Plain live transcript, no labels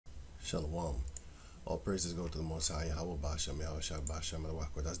Shalom. All praises go to the Most High, Yahweh Bashem, Yahweh Shah Bashem,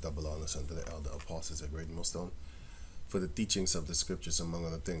 and that's double honors unto the elder apostles, a great millstone, for the teachings of the scriptures, among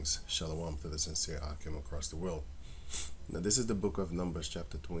other things. Shalom to the sincere Akim across the world. Now, this is the book of Numbers,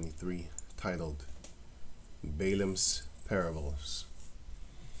 chapter 23, titled Balaam's Parables.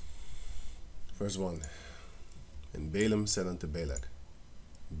 Verse 1. And Balaam said unto Balak,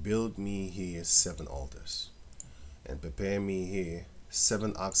 Build me here 7 altars, and prepare me here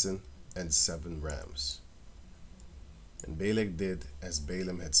 7 oxen and 7 rams. And Balak did as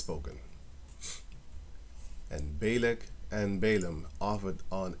Balaam had spoken. And Balak and Balaam offered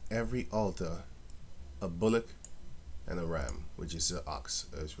on every altar a bullock and a ram, which is an ox,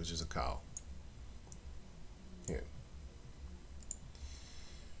 which is a cow. Here.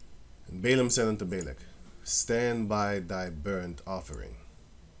 And Balaam said unto Balak, Stand by thy burnt offering,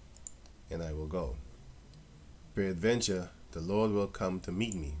 and I will go. Peradventure the Lord will come to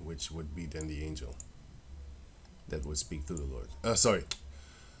meet me, which would be then the angel that would speak through the Lord.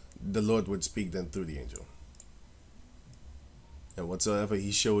 The Lord would speak then through the angel. And whatsoever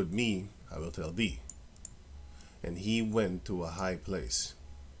he showed me, I will tell thee. And he went to a high place.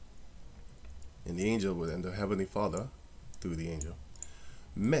 And the angel, and the heavenly Father, through the angel,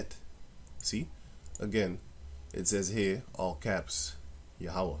 met. See? Again, it says here, all caps,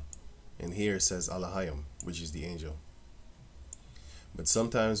 Yahweh. And here it says Elohim, which is the angel. But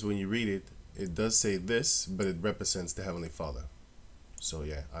sometimes when you read it, it does say this, but it represents the Heavenly Father. So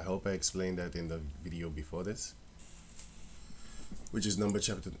yeah, I hope I explained that in the video before this, which is Numbers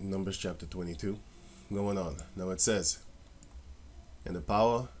chapter 22. Going on. Now it says, And the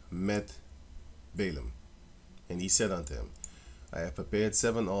power met Balaam, and he said unto him, I have prepared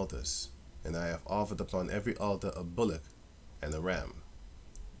 7 altars, and I have offered upon every altar a bullock and a ram,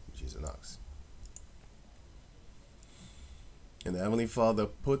 which is an ox. And the Heavenly Father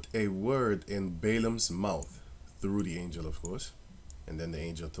put a word in Balaam's mouth, through the angel, of course. And then the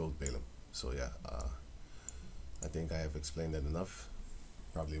angel told Balaam. So yeah, I think I have explained that enough.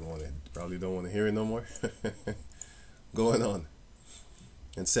 Probably don't want to hear it no more. Going on.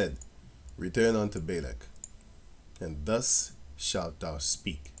 And said, Return unto Balak, and thus shalt thou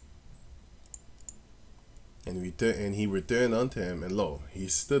speak. And he returned unto him, and lo, he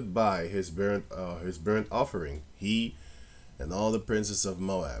stood by his burnt offering, he and all the princes of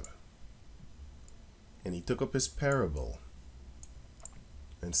Moab. And he took up his parable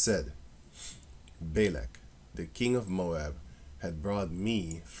and said, Balak, the king of Moab, had brought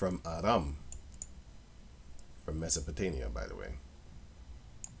me from Aram, from Mesopotamia, by the way.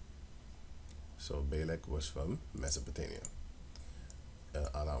 So Balak was from Mesopotamia,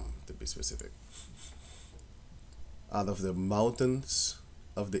 Aram to be specific, out of the mountains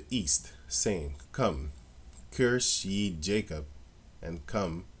of the east, saying, Come, curse ye Jacob, and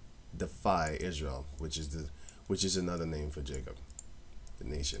come, defy Israel, which is another name for Jacob, the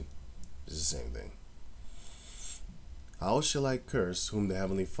nation. It's the same thing. How shall I curse whom the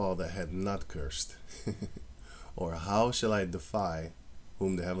Heavenly Father had not cursed? Or how shall I defy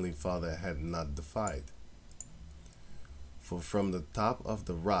whom the Heavenly Father had not defied? For from the top of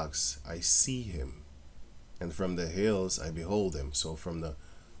the rocks I see him, and from the hills I behold him. So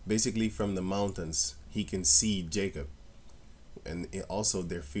basically from the mountains he can see Jacob, and also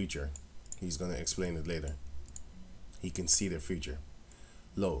their future. He's going to explain it later. He can see their future.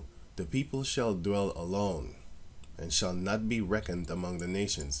 Lo, the people shall dwell alone, and shall not be reckoned among the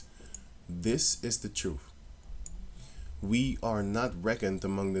nations. This is the truth. We are not reckoned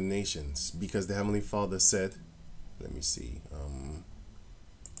among the nations, because the Heavenly Father said, let me see,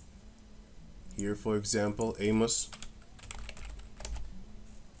 here for example, Amos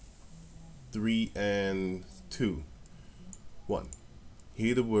 3 and 2. 1.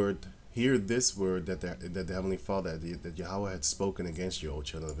 Hear this word that the Heavenly Father, that Yahweh had spoken against you, O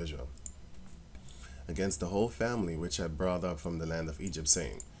children of Israel, against the whole family which I brought up from the land of Egypt,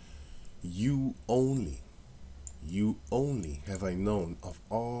 saying, You only have I known of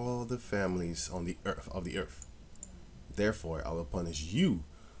all the families on the earth. Therefore I will punish you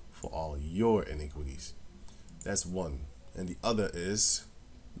for all your iniquities. That's one. And the other is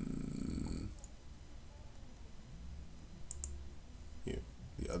here.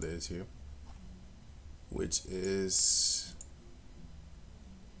 The other is here, which is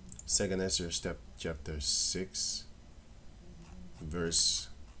 2nd Ezra chapter 6 verse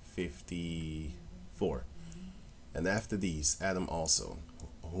 54. And after these Adam also,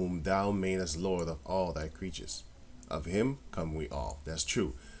 whom thou madest Lord of all thy creatures, of him come we all. That's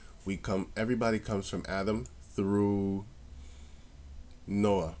true. Everybody comes from Adam through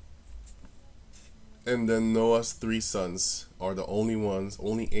Noah, And then Noah's three sons are the only ones,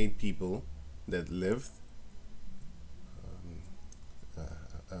 only 8 people that lived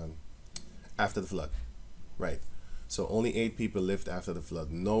after the flood. Right. So only 8 people lived after the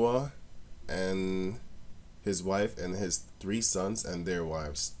flood. Noah and his wife and his 3 sons and their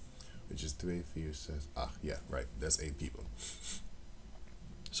wives, which is 3, 4, 6. Yeah, right. That's 8 people.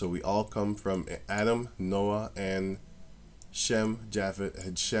 So we all come from Adam, Noah, and Shem,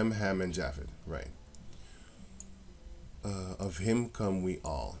 Ham, and Japheth. Right. Of him come we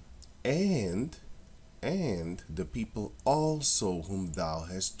all, and the people also whom thou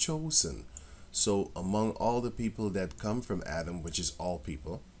hast chosen. So among all the people that come from Adam, which is all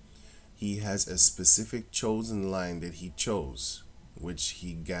people, he has a specific chosen line that he chose, which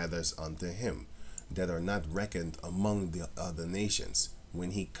he gathers unto him, that are not reckoned among the other nations.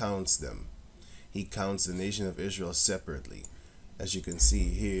 When he counts them, he counts the nation of Israel separately, as you can see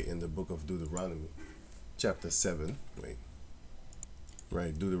here in the book of Deuteronomy chapter 7.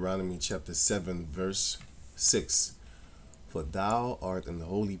 Deuteronomy chapter 7 verse 6. For thou art an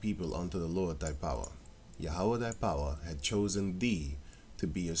holy people unto the Lord thy power. Yahweh thy power had chosen thee to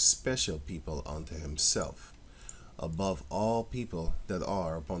be a special people unto himself, above all people that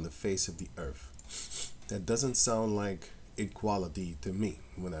are upon the face of the earth. That doesn't sound like equality to me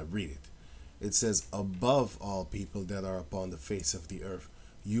when I read it. It says, above all people that are upon the face of the earth.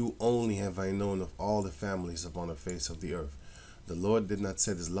 You only have I known of all the families upon the face of the earth. The Lord did not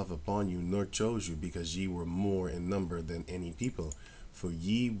set his love upon you, nor chose you, because ye were more in number than any people. For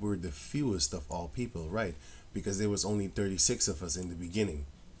ye were the fewest of all people, right? Because there was only 36 of us in the beginning.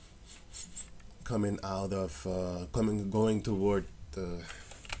 Going toward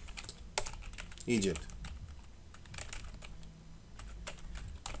Egypt.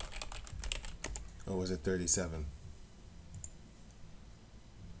 Or was it 37?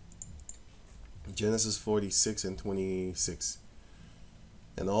 Genesis 46 and 26.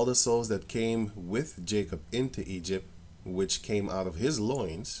 And all the souls that came with Jacob into Egypt, which came out of his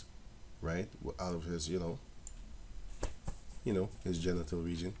loins, right? Out of his, his genital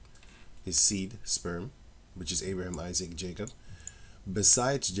region, his seed, sperm, which is Abraham, Isaac, Jacob.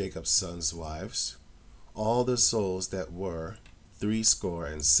 Besides Jacob's sons' wives, all the souls that were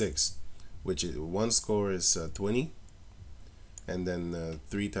 66, which is 1 score is 20, and then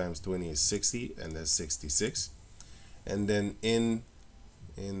 3 times 20 is 60, and that's 66. And then in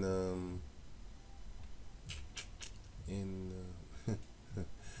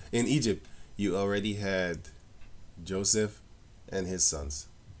Egypt, you already had Joseph and his sons,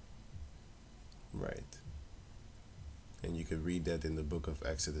 right? And you can read that in the book of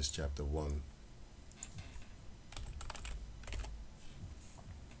Exodus chapter 1,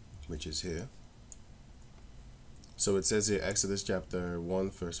 which is here. So it says here, Exodus chapter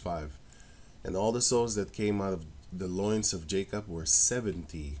 1 verse 5, and all the souls that came out of the loins of Jacob were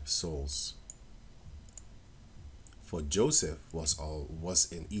 70 souls. For Joseph was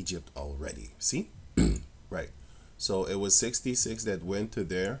in Egypt already. See? Right. So it was 66 that went to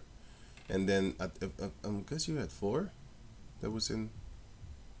there, and then I guess you had 4 that was in.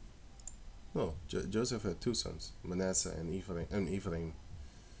 No, Joseph had 2 sons, Manasseh and Ephraim.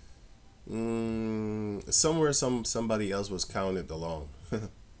 Somewhere somebody else was counted along,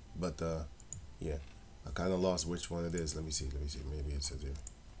 but yeah, I kind of lost which one it is. Let me see. Maybe it says here.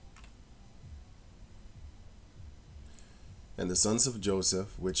 And the sons of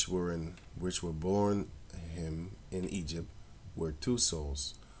Joseph, which were born him in Egypt, were 2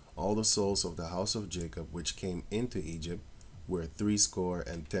 souls. All the souls of the house of Jacob, which came into Egypt, were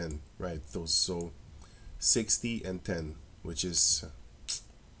 70. Right. So 60 and 10, which is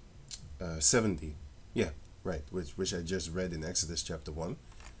 70. Yeah. Right. Which I just read in Exodus chapter 1.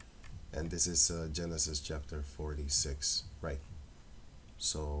 And this is Genesis chapter 46, right?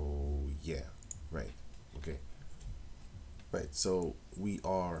 So, yeah, right, okay. Right, so we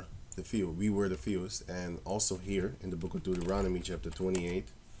are the few, we were the fewest, and also here in the book of Deuteronomy chapter 28,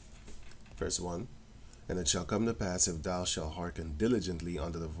 verse 1, and it shall come to pass, if thou shalt hearken diligently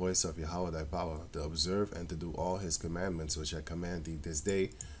unto the voice of Yahweh thy power, to observe and to do all his commandments which I command thee this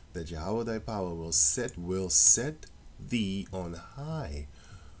day, that Yahweh thy power will set thee on high,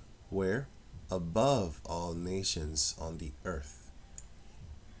 where? Above all nations on the earth.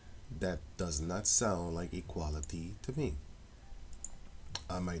 That does not sound like equality to me.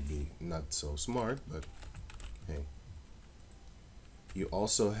 I might be not so smart, but hey. You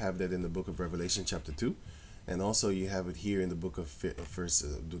also have that in the book of Revelation chapter 2, and also you have it here in the book of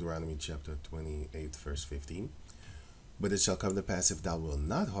First Deuteronomy chapter 28 verse 15. But it shall come to pass, if thou wilt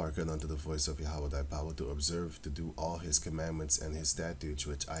not hearken unto the voice of Yahweh thy power, to observe to do all his commandments and his statutes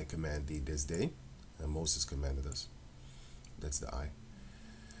which I command thee this day. and Moses commanded us. That's the I.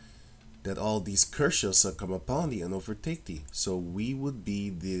 That all these curses shall come upon thee and overtake thee. So we would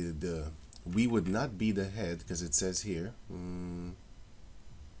be we would not be the head, because it says here. Wait,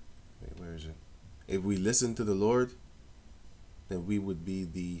 where is it? If we listen to the Lord, then we would be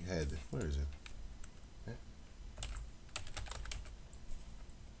the head. Where is it?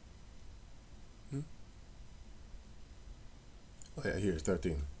 Oh yeah, here,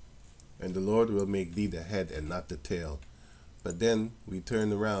 13. And the Lord will make thee the head and not the tail. But then we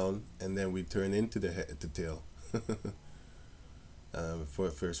turn around and then we turn into the head, the tail. For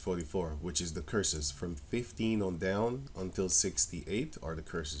verse 44, which is the curses. From 15 on down until 68 are the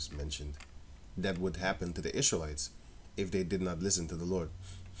curses mentioned. That would happen to the Israelites if they did not listen to the Lord.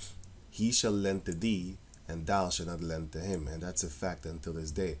 He shall lend to thee, and thou shalt not lend to him. And that's a fact until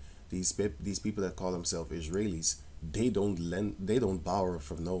this day. These people that call themselves Israelis, they don't borrow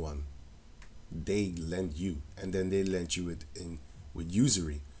from no one. They lend you, and then they lend you with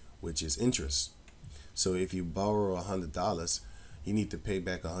usury, which is interest. So if you borrow $100, you need to pay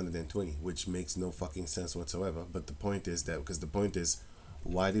back 120, which makes no fucking sense whatsoever. But the point is that, because the point is,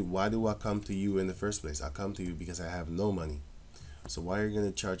 why do I come to you in the first place? I come to you because I have no money. So why are you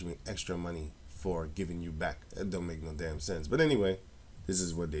gonna charge me extra money for giving you back? It don't make no damn sense. But anyway, this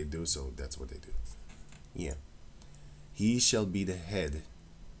is what they do, so that's what they do. Yeah. He shall be the head,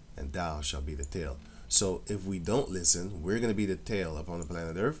 and thou shalt be the tail. So if we don't listen, we're gonna be the tail upon the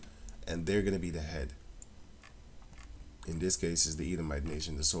planet Earth, and they're gonna be the head. In this case, is the Edomite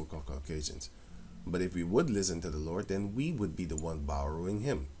nation, the so-called Caucasians. But if we would listen to the Lord, then we would be the one borrowing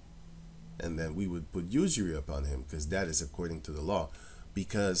him. And then we would put usury upon him, because that is according to the law.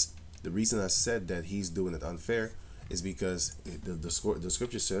 Because the reason I said that he's doing it unfair is because the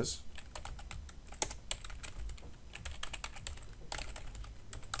scripture says,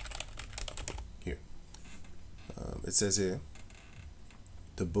 here, it says here,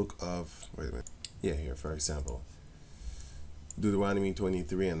 the book of, wait a minute, yeah, here, for example, Deuteronomy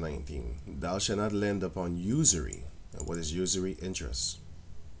 23 and 19. Thou shalt not lend upon usury. And what is usury? Interest.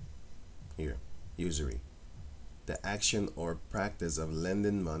 Here, usury. The action or practice of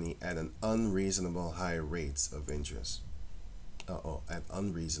lending money at an unreasonable high rates of interest. At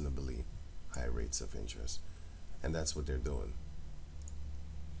unreasonably high rates of interest. And that's what they're doing.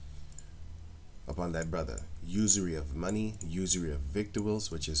 Upon thy brother, usury of money, usury of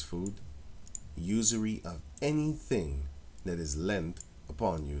victuals, which is food, usury of anything that is lent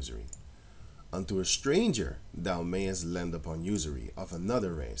upon usury. Unto a stranger thou mayest lend upon usury of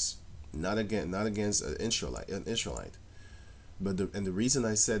another race, not against an Israelite. But the reason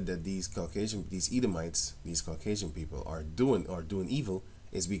I said that these Edomites, these Caucasian people are doing evil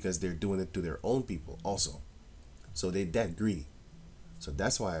is because they're doing it to their own people also. So they're that greedy. So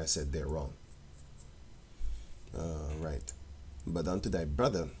that's why I said they're wrong. Right. But unto thy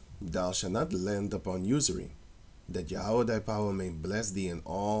brother thou shalt not lend upon usury, that Yahweh thy power may bless thee in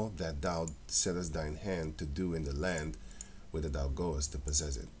all that thou settest thine hand to do in the land whither thou goest to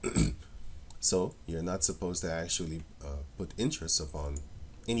possess it. So you're not supposed to actually put interest upon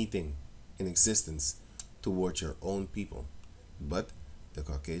anything in existence towards your own people. But the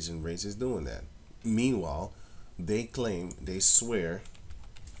Caucasian race is doing that. Meanwhile, they claim, they swear,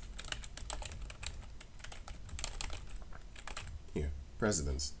 here,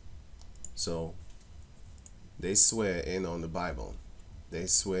 presidents. So they swear in on the Bible. They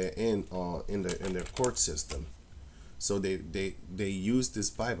swear in their court system. So they use this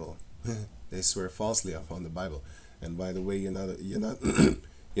Bible. They swear falsely upon the Bible. And by the way, you're not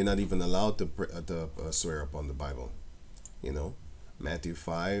you're not even allowed to swear upon the Bible. You know, Matthew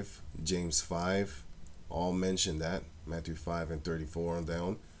 5, James 5, all mention that. Matthew 5 and 34 on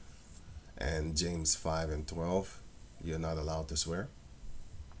down, and James 5 and 12. You're not allowed to swear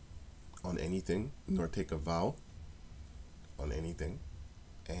on anything, nor take a vow on anything.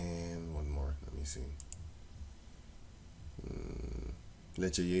 And one more, let me see.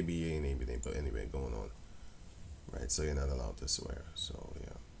 Let your yea be yea and nay be nay. But anyway, going on. Right, so you're not allowed to swear. So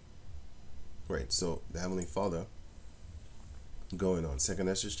yeah. Right, so the Heavenly Father, going on, 2nd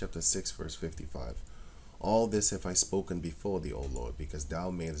Ezra chapter 6 verse 55. All this have I spoken before thee, O Lord, because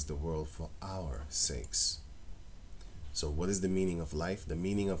thou madest the world for our sakes. So what is the meaning of life? The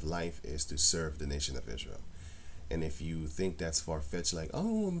meaning of life is to serve the nation of Israel. And if you think that's far-fetched, like, I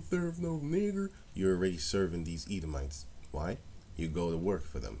don't want to serve no nigger, you're already serving these Edomites. Why? You go to work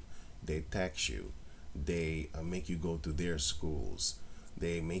for them. They tax you. They make you go to their schools.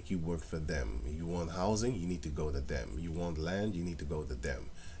 They make you work for them. You want housing, you need to go to them. You want land, you need to go to them.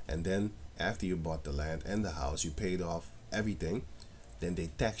 And then after you bought the land and the house, you paid off everything, then they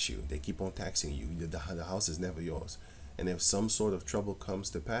tax you. They keep on taxing you. The house is never yours. And if some sort of trouble comes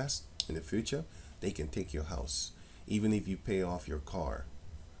to pass in the future, they can take your house. Even if you pay off your car.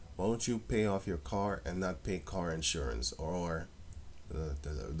 Why don't you pay off your car and not pay car insurance or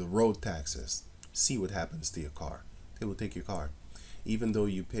the road taxes? See what happens to your car. They will take your car. Even though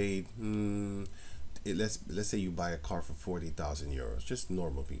you paid, let's say you buy a car for 40,000 euros. Just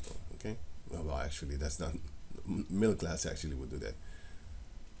normal people, okay? Well, actually, that's not, middle class actually would do that.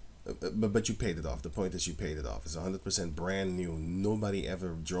 But you paid it off. The point is you paid it off. It's 100% brand new. Nobody ever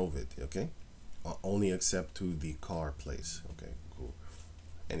drove it, okay? Only except to the car place. Okay, cool.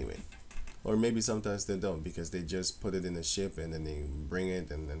 Anyway, or maybe sometimes they don't because they just put it in a ship and then they bring it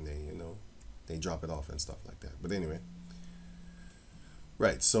and then they, they drop it off and stuff like that. But anyway,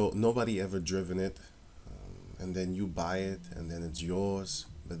 right, so nobody ever driven it, and then you buy it and then it's yours.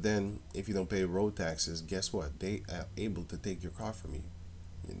 But then if you don't pay road taxes, guess what? They are able to take your car from you.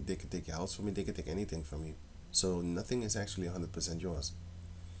 They can take your house from you. They can take anything from you. So nothing is actually 100% yours.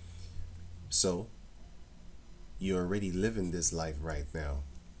 So you're already living this life right now,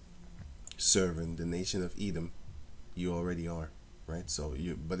 serving the nation of Edom. You already are, right? So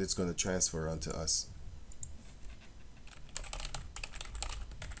but it's going to transfer onto us.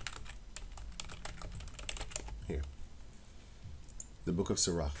 Here, the book of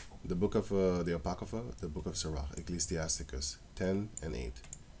Sirach, the book of the Apocrypha, the book of Sirach, Ecclesiasticus 10 and 8.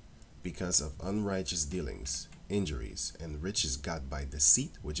 Because of unrighteous dealings, injuries, and riches got by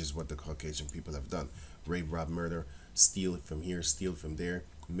deceit, which is what the Caucasian people have done. Rape, rob, murder, steal from here, steal from there,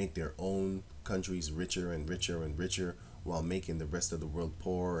 make their own countries richer and richer and richer, while making the rest of the world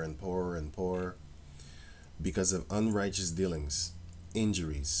poorer and poorer and poorer. Because of unrighteous dealings,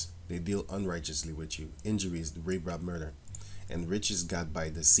 injuries, they deal unrighteously with you. Injuries, rape, rob, murder, and riches got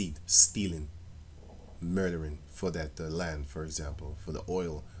by deceit, stealing, murdering for that land, for example, for the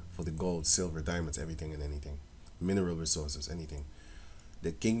oil, for the gold, silver, diamonds, everything and anything, mineral resources, anything.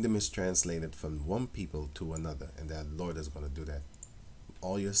 The kingdom is translated from one people to another, and that Lord is going to do that.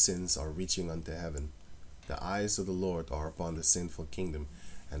 All your sins are reaching unto heaven. The eyes of the Lord are upon the sinful kingdom,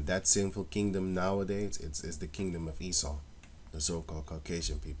 and that sinful kingdom nowadays is the kingdom of Esau, the so-called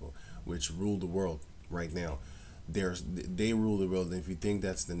Caucasian people, which rule the world right now. They rule the world, and if you think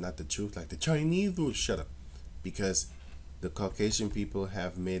that's not the truth, like the Chinese rule, shut up, because the Caucasian people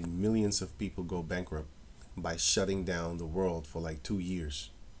have made millions of people go bankrupt by shutting down the world for like 2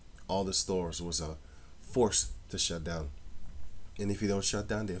 years. All the stores was forced to shut down. And if you don't shut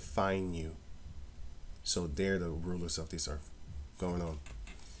down, they fine you. So they're the rulers of this earth. Going on.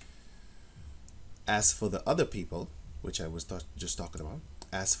 As for the other people, which I was just talking about,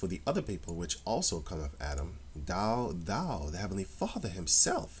 as for the other people which also come of Adam, thou, the Heavenly Father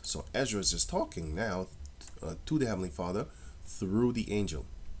himself. So Ezra is just talking now to the Heavenly Father through the angel,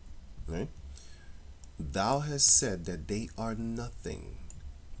 right? Thou hast said that they are nothing,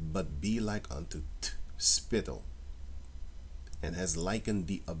 but be like unto spittle, and has likened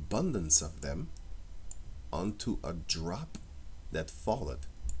the abundance of them unto a drop that falleth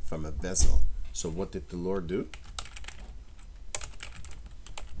from a vessel. So what did the Lord do?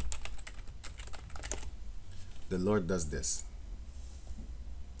 The Lord does this.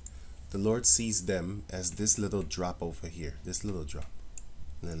 The Lord sees them as this little drop over here. This little drop.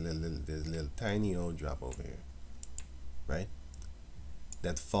 This little tiny old drop over here. Right?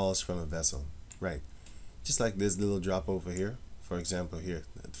 That falls from a vessel. Right. Just like this little drop over here. For example, here.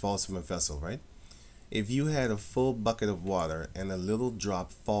 It falls from a vessel, right? If you had a full bucket of water and a little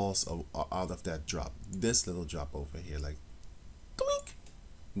drop falls out of that drop. This little drop over here. Like, doink!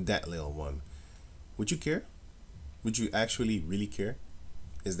 That little one. Would you care? Would you actually really care?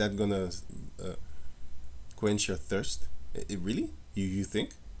 Is that gonna quench your thirst? It really? You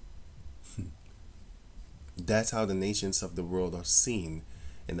think? That's how the nations of the world are seen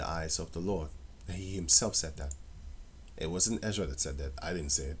in the eyes of the Lord. He himself said that. It wasn't Ezra that said that. I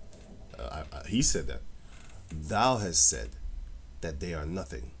didn't say it. He said that. Thou hast said that they are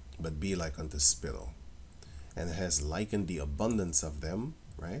nothing, but be like unto spittle, and has likened the abundance of them,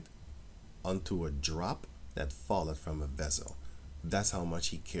 right, unto a drop that falleth from a vessel. That's how much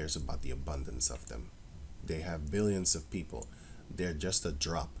he cares about the abundance of them. They have billions of people. They're just a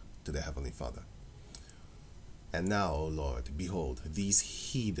drop to the Heavenly Father. And now, O Lord, behold, these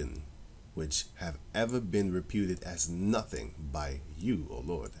heathen, which have ever been reputed as nothing by you, O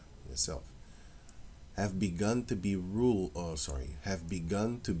Lord, yourself, have begun to be have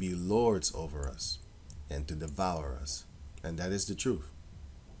begun to be lords over us and to devour us. And that is the truth.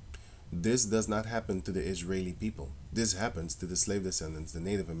 This does not happen to the Israeli people. This happens to the slave descendants, the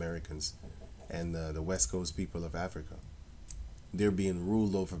Native Americans, and the West Coast people of Africa. They're being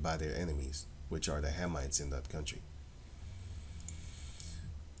ruled over by their enemies, which are the Hamites in that country.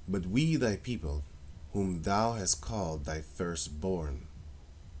 But we thy people, whom thou hast called thy firstborn,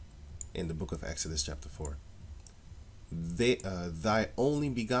 in the book of Exodus chapter 4, thy only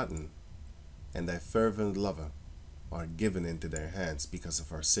begotten and thy fervent lover are given into their hands because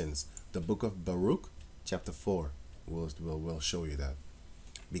of our sins. The book of Baruch chapter 4 will show you that,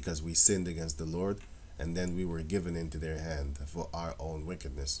 because we sinned against the Lord, and then we were given into their hand for our own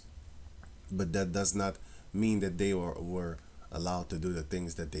wickedness. But that does not mean that they were allowed to do the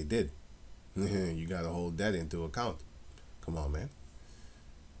things that they did. You got to hold that into account. Come on, man.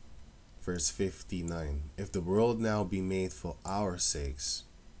 Verse 59. If the world now be made for our sakes,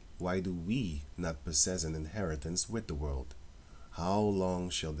 why do we not possess an inheritance with the world? How long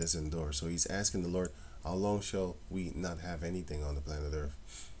shall this endure? So he's asking the Lord, how long shall we not have anything on the planet Earth?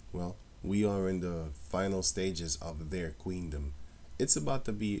 Well, we are in the final stages of their queendom. It's about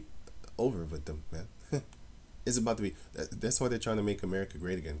to be over with them, man. It's about to be. That's why they're trying to make America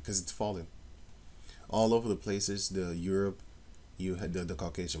great again, because it's fallen. All over the places, the Europe, you had the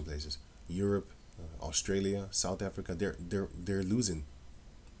Caucasian places, Europe, Australia, South Africa. They're losing.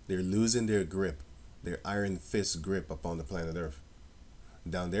 They're losing their grip, their iron fist grip upon the planet Earth.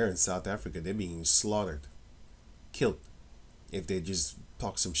 Down there in South Africa, they're being slaughtered, killed. If they just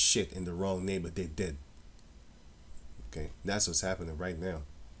talk some shit in the wrong neighborhood, they're dead. Okay, that's what's happening right now.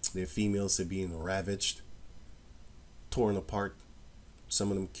 Their females are being ravaged, torn apart.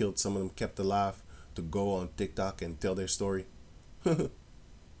 Some of them killed, some of them kept alive to go on TikTok and tell their story.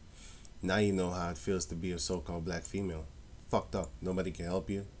 Now you know how it feels to be a so-called black female. Fucked up. Nobody can help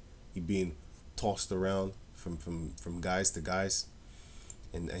you. You're being tossed around from guys to guys,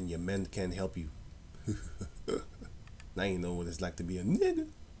 and your men can't help you. Now you know what it's like to be a nigga.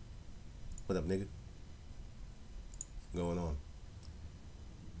 What up, nigga? Going on.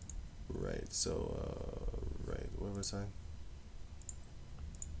 Right, so, right, where was I?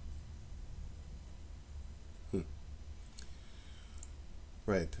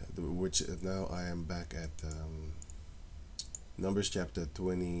 Right, which now I am back at Numbers chapter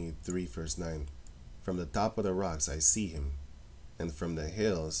 23, verse 9. From the top of the rocks I see him, and from the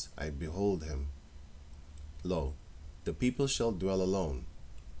hills I behold him. Lo, the people shall dwell alone,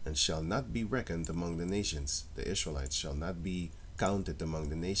 and shall not be reckoned among the nations. The Israelites shall not be counted among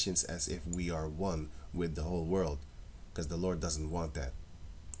the nations as if we are one with the whole world, because the Lord doesn't want that,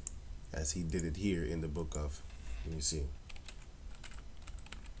 as he did it here in the book of, let me see,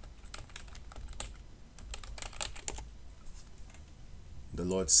 the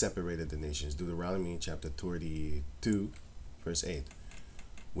Lord separated the nations. Deuteronomy chapter 32, verse 8.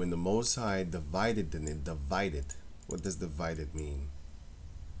 When the Most High divided what does divided mean?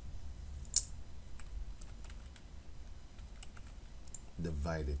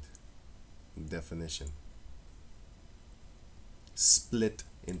 Divided. Definition. Split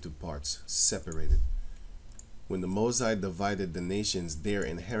into parts. Separated. When the Most High divided the nations, their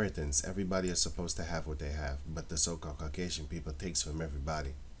inheritance, everybody is supposed to have what they have, but the so-called Caucasian people takes from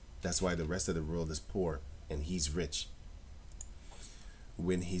everybody. That's why the rest of the world is poor and he's rich.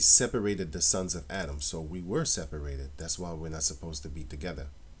 When he separated the sons of Adam, so we were separated. That's why we're not supposed to be together,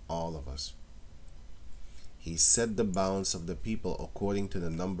 all of us. He set the bounds of the people according to the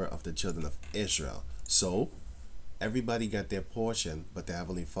number of the children of Israel. So everybody got their portion, but the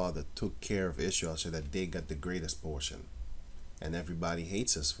Heavenly Father took care of Israel so that they got the greatest portion. And everybody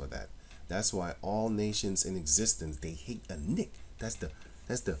hates us for that. That's why all nations in existence, they hate a nick. That's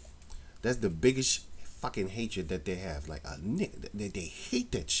the biggest fucking hatred that they have. Like a nick. They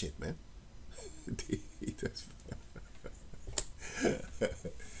hate that shit, man. They hate that.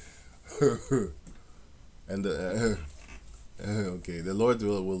 And okay, the Lord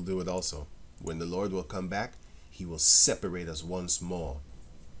will do it also. When the Lord will come back, he will separate us once more.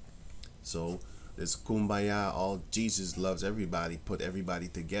 So this kumbaya, all Jesus loves everybody, put everybody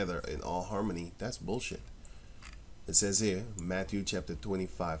together in all harmony. That's bullshit. It says here, Matthew chapter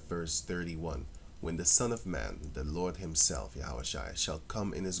 25, verse 31. When the Son of Man, the Lord himself, Yahushua, shall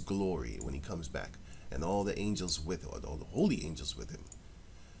come in his glory when he comes back, and all the angels with him, or all the holy angels with him,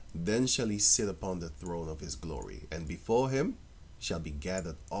 then shall he sit upon the throne of his glory, and before him shall be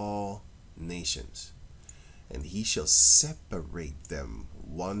gathered all nations. And he shall separate them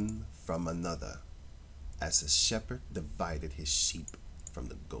one from another, as a shepherd divided his sheep from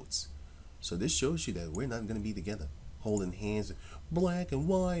the goats. So this shows you that we're not going to be together, holding hands, black and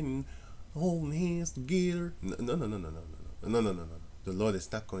white, and holding hands together. No. The Lord is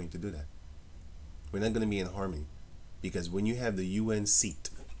not going to do that. We're not going to be in harmony, because when you have the UN seat,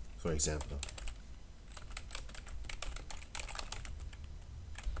 for example,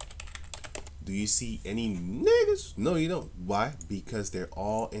 Do you see any niggas? No, you don't. Why? Because they're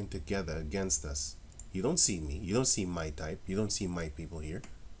all in together against us. You don't see me. You don't see my type. You don't see my people here.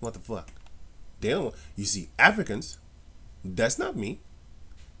 What the fuck? They don't. You see Africans. That's not me.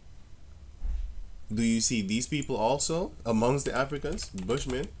 Do you see these people also amongst the Africans?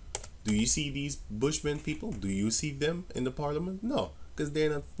 Bushmen. Do you see these Bushmen people? Do you see them in the parliament? No, because they're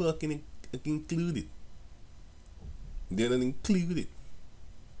not fucking included. They're not included.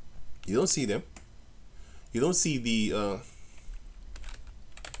 You don't see them. You don't see the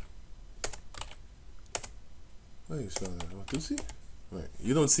what you spell that? Watusi? Right.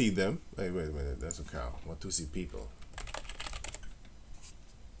 You don't see them. Wait a minute, that's a cow. Watusi people.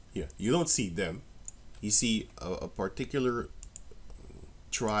 Yeah, you don't see them. You see a particular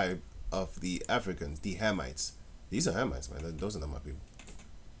tribe of the Africans, the Hamites. These are Hamites, man. Those are not my people.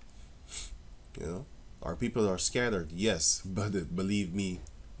 You know, our people are scattered, yes, but believe me,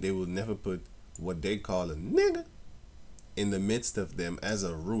 they will never put what they call a nigga in the midst of them as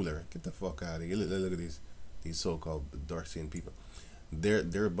a ruler. Get the fuck out of here! Look at these so-called dark-skinned people.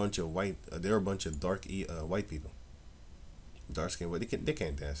 They're a bunch of white. They're a bunch of dark white people. Dark-skinned, they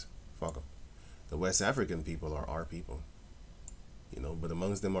can't dance. Fuck them. The West African people are our people. You know, but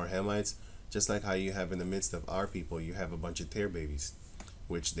amongst them are Hamites. Just like how you have in the midst of our people, you have a bunch of tear babies,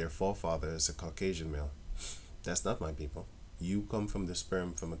 which their forefather is a Caucasian male. That's not my people. You come from the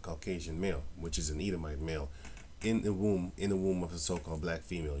sperm from a Caucasian male, which is an Edomite male, in the womb of a so-called black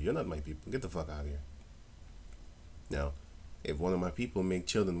female. You're not my people. Get the fuck out of here. Now, if one of my people make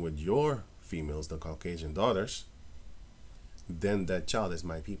children with your females, the Caucasian daughters, then that child is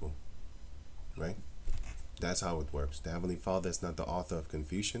my people. Right? That's how it works. The Heavenly Father is not the author of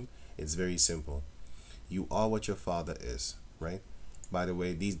confusion. It's very simple. You are what your father is, right? By the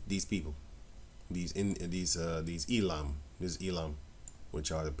way, these people, these Elam,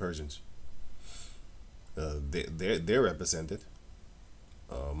 which are the Persians, they're represented.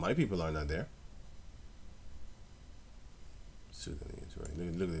 My people are not there. Sudanese, right?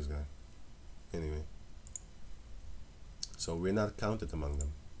 Look at this guy. Anyway, so we're not counted among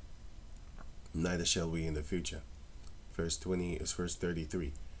them. Neither shall we in the future. Verse 20 is verse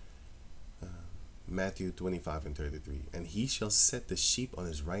 33. Matthew 25 and 33. And he shall set the sheep on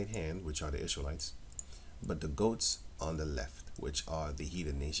his right hand, which are the Israelites, but the goats on the left, which are the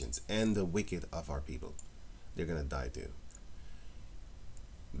heathen nations, and the wicked of our people. They're going to die too.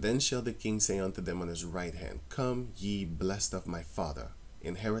 Then shall the king say unto them on his right hand, Come, ye blessed of my father,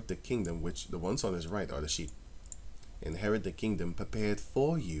 inherit the kingdom, which the ones on his right are the sheep. Inherit the kingdom prepared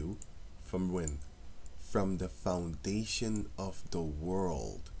for you from when? From the foundation of the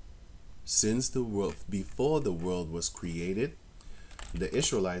world. Since the world, before the world was created, the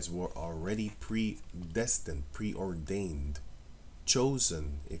Israelites were already predestined, preordained,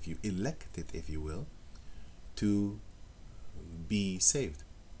 chosen, if you elected, if you will, to be saved.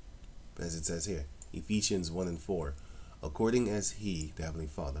 As it says here, Ephesians 1 and 4, according as he, the Heavenly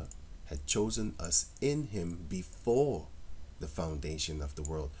Father, had chosen us in him before the foundation of the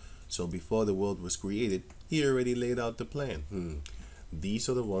world. So before the world was created, he already laid out the plan. These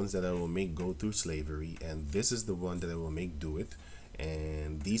are the ones that I will make go through slavery, and this is the one that I will make do it,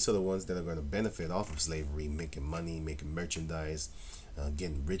 and these are the ones that are going to benefit off of slavery, making money, making merchandise,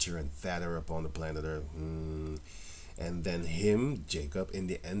 getting richer and fatter upon the planet Earth. And then him, Jacob, in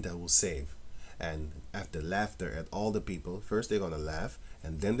the end I will save. And after laughter at all the people, first they're going to laugh,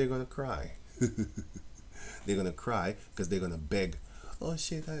 and then they're going to cry. They're going to cry because they're going to beg. Oh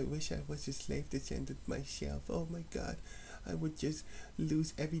shit, I wish I was a slave descendant myself. Oh my God, I would just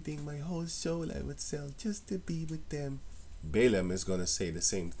lose everything, my whole soul I would sell just to be with them. Balaam is going to say the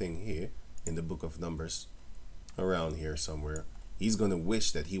same thing here in the book of Numbers, around here somewhere. He's going to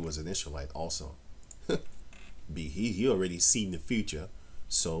wish that he was an Israelite also. He already seen the future,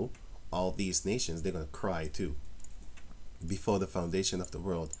 so all these nations, they're going to cry too. Before the foundation of the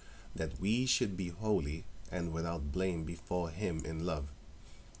world, that we should be holy and without blame before him in love,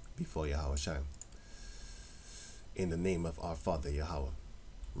 before Yahawashi, in the name of our Father Yahweh.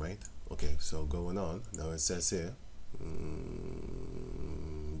 Right? Okay, so going on. Now it says here,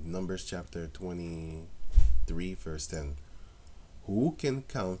 Numbers chapter 23 verse 10. Who can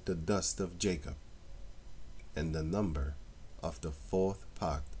count the dust of Jacob and the number of the fourth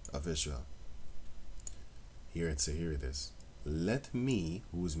part of Israel? Here it is. Let me,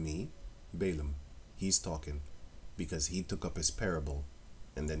 who's me? Balaam. He's talking because he took up his parable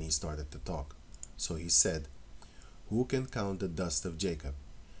and then he started to talk. So he said, who can count the dust of Jacob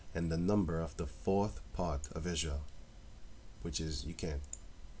and the number of the fourth part of Israel? Which is, you can't.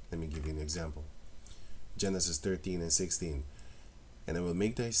 Let me give you an example. Genesis 13 and 16. And I will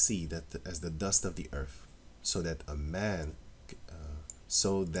make thy seed as the dust of the earth, so that a man,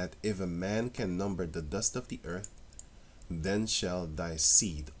 so that if a man can number the dust of the earth, then shall thy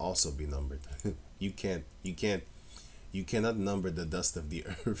seed also be numbered. You cannot number the dust of the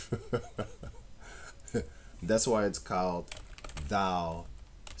earth. That's why it's called thou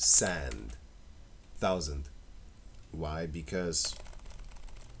sand thousand. Why? Because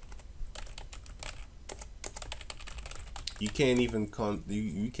you can't even count.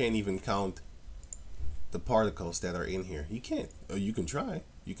 You can't even count the particles that are in here. You can't. Oh, you can try.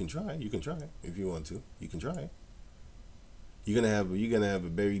 You can try. You can try if you want to. You can try. You're gonna have a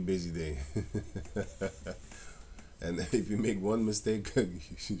very busy day. And if you make one mistake,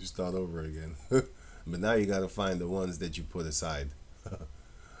 you start over again. But now you gotta find the ones that you put aside.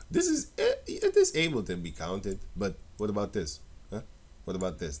 This is it is able to be counted. But what about this? Huh? What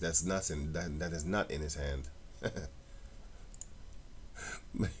about this? That's nothing. That is not in his hand.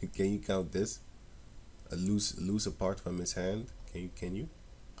 Can you count this? A loose apart from his hand? Can you?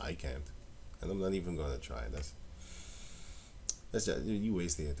 I can't, and I'm not even gonna try. That's just you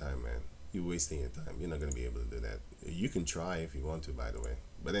wasting your time, man. You wasting your time. You're not gonna be able to do that. You can try if you want to, by the way.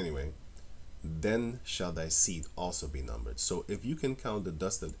 But anyway, then shall thy seed also be numbered. So if you can count the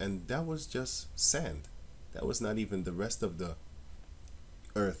dust of, and that was just sand. That was not even the rest of the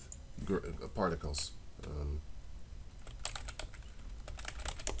earth particles.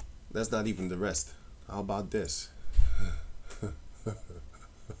 That's not even the rest. How about this?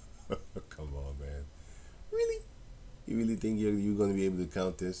 Come on, man. Really? You really think you're going to be able to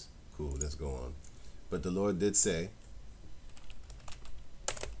count this? Cool, let's go on. But the Lord did say,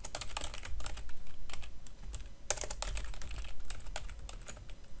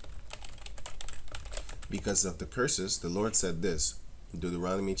 because of the curses, the Lord said this,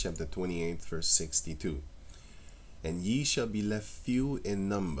 Deuteronomy chapter 28, verse 62. And ye shall be left few in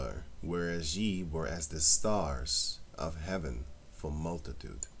number, whereas ye were as the stars of heaven for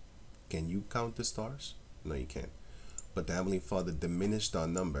multitude. Can you count the stars? No, you can't. But the Heavenly Father diminished our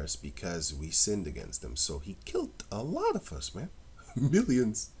numbers because we sinned against him. So he killed a lot of us, man.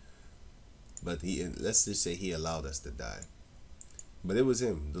 Millions. But let's just say he allowed us to die. But it was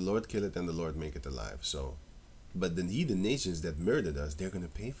him. The Lord killeth and the Lord maketh alive. So, but the heathen nations that murdered us, they're going to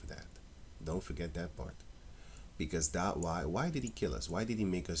pay for that. Don't forget that part. Because why did he kill us? Why did he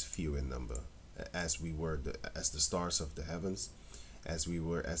make us few in number? As we were, as the stars of the heavens, as we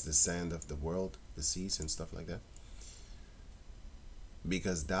were as the sand of the world, the seas and stuff like that.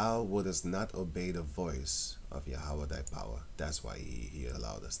 Because thou wouldest not obey the voice of Yahweh thy power. That's why he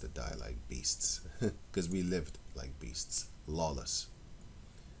allowed us to die like beasts. Because we lived like beasts, lawless.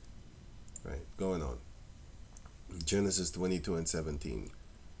 Right, going on. Genesis 22 and 17.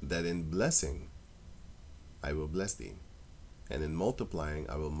 That in blessing I will bless thee, and in multiplying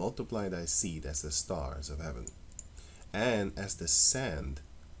I will multiply thy seed as the stars of heaven, and as the sand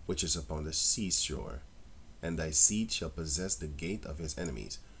which is upon the seashore, and thy seed shall possess the gate of his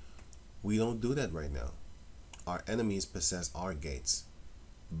enemies. We don't do that right now. Our enemies possess our gates.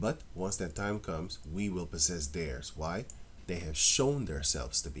 But once that time comes, we will possess theirs. Why? They have shown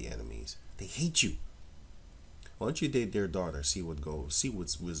themselves to be enemies. They hate you. Why don't you date their daughter? See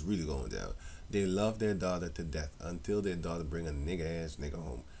what's really going down. They love their daughter to death until their daughter bring a nigga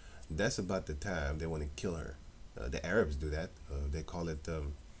home. That's about the time they want to kill her. The Arabs do that. They call it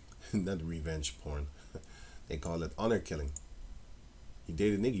not revenge porn. They call it honor killing. You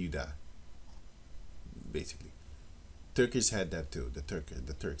date a nigga, you die. Basically, Turkish had that too. The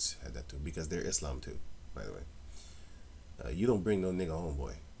Turks had that too because they're Islam too. By the way, you don't bring no nigga home,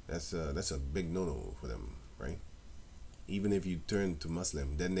 boy. That's a big no-no for them, right? Even if you turn to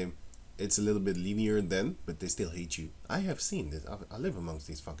Muslim, then it's a little bit linear then, but they still hate you. I have seen this. I live amongst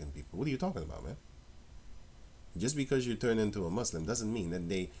these fucking people. What are you talking about, man? Just because you turn into a Muslim doesn't mean that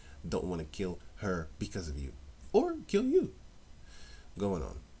they don't want to kill her because of you or kill you. Going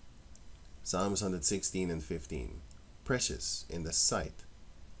on. Psalms 116 and 15. Precious in the sight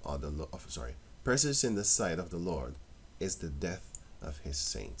of the precious in the sight of the Lord is the death of his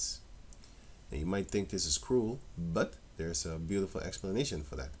saints. Now you might think this is cruel, but there's a beautiful explanation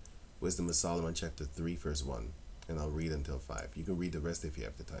for that. Wisdom of Solomon chapter 3 verse 1, and I'll read until 5. You can read the rest if you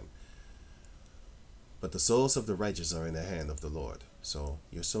have the time. But the souls of the righteous are in the hand of the Lord. So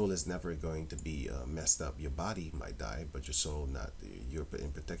your soul is never going to be messed up. Your body might die, but your soul not. You're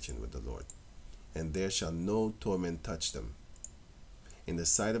in protection with the Lord. And there shall no torment touch them. In the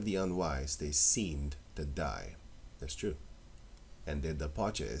sight of the unwise, they seemed to die. That's true. And their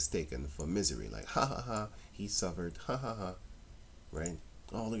departure is taken for misery. Like, ha ha ha, he suffered, ha ha ha. Right?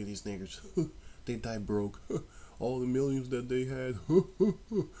 Oh, look at these niggers. They died broke. All the millions that they had,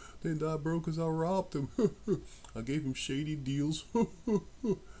 they died broke because I robbed them. I gave them shady deals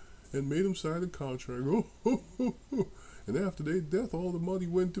and made them sign a contract. And after their death, all the money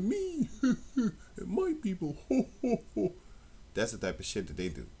went to me and my people. That's the type of shit that they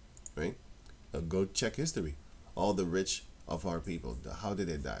do, right? Go check history. All the rich of our people, how did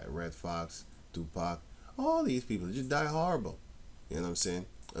they die? Red Fox, Tupac, all these people just die horrible. You know what I'm saying?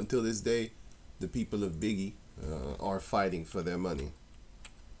 Until this day, the people of Biggie are fighting for their money.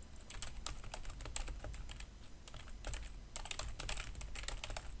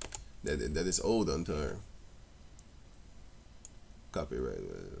 That is owed unto her. Copyright.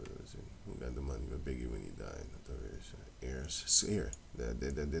 Who got the money for Biggie when he died? Heirs. Here.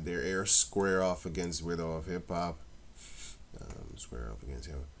 Their heirs square off against Widow of Hip Hop. Square off against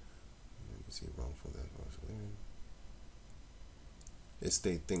him. Let me see. Wrongful death.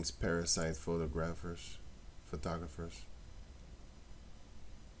 Estate thinks parasite photographers.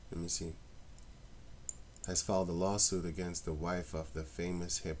 Let me see. Has filed a lawsuit against the wife of the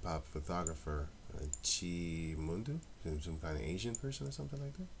famous hip hop photographer Chi Mundu, some kind of Asian person or something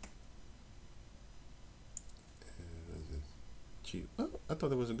like that. Oh, I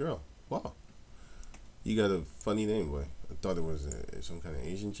thought it was a girl. Wow, you got a funny name, boy. I thought it was some kind of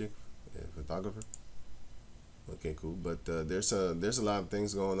Asian chick, photographer. Okay, cool. But there's a lot of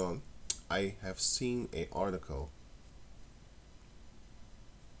things going on. I have seen an article.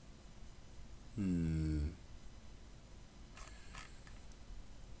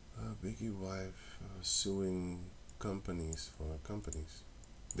 Biggie wife suing companies for companies.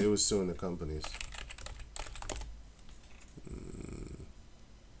 They were suing the companies.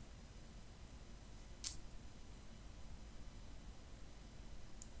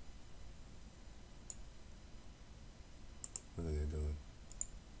 What are they doing?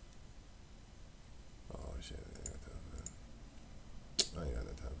 Oh shit, I ain't got time for that. I ain't got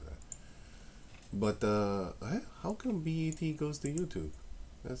no time for that. But how come BET goes to YouTube?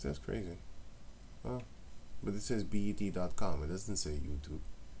 That's crazy. Oh, but it says BET.com. It doesn't say YouTube.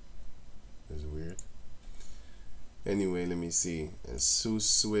 That's weird. Anyway, let me see. And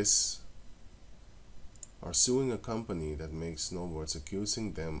Swiss are suing a company that makes snowboards,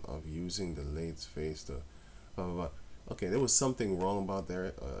 accusing them of using the late's face to. Okay, there was something wrong about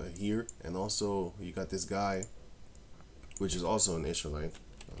there here, and also you got this guy, which is also an Israelite.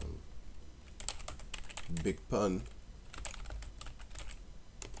 Big Pun.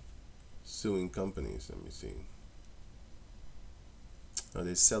 Suing companies. Let me see. Oh,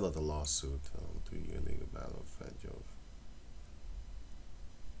 they settled the lawsuit. 3-year legal battle of Fat Joe.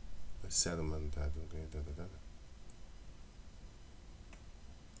 A settlement that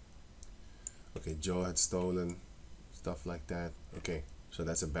okay, Joe had stolen stuff like that. Okay, so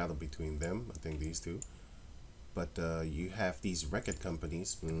that's a battle between them. I think these two. But you have these record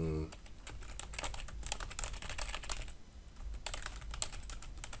companies.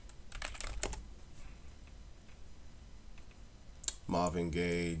 Marvin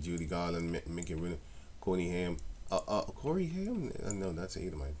Gaye, Judy Garland, Mickey Rooney, Corey Haim. Corey Haim? No, that's an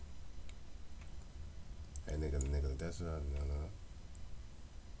Edomite. Hey, nigga, that's no.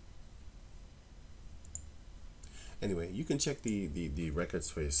 Anyway, you can check the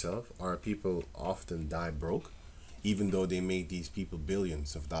records for yourself. Our people often die broke, even though they made these people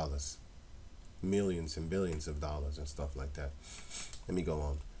billions of dollars, millions and billions of dollars and stuff like that. Let me go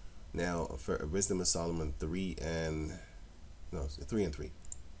on. Now, for Wisdom of Solomon 3 and 3.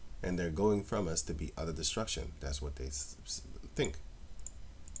 And they're going from us to be utter destruction. That's what they think.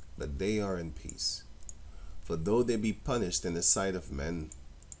 But they are in peace. For though they be punished in the sight of men,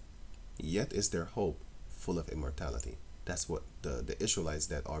 yet is their hope full of immortality. That's what the Israelites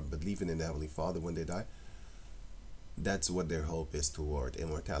that are believing in the Heavenly Father when they die, that's what their hope is toward,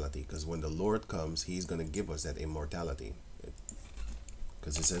 immortality. Because when the Lord comes, He's going to give us that immortality.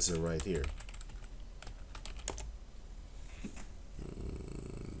 Because it says it right here.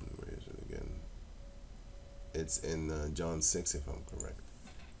 It's in John 6, if I'm correct.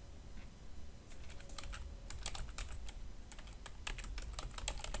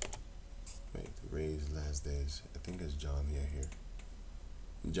 Wait, raised last days. I think it's John here.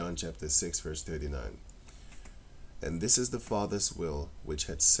 John chapter 6, verse 39. And this is the Father's will which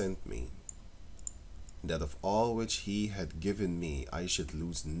had sent me, that of all which He had given me I should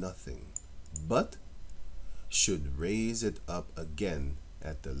lose nothing, but should raise it up again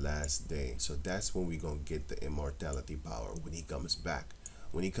at the last day. So that's when we're going to get the immortality power, when He comes back.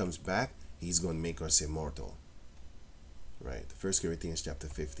 When He comes back, He's going to make us immortal. Right? 1 Corinthians chapter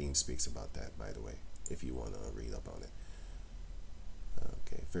 15 speaks about that, by the way, if you want to read up on it.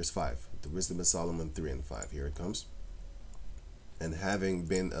 Okay, verse 5. The wisdom of Solomon 3 and 5. Here it comes. And having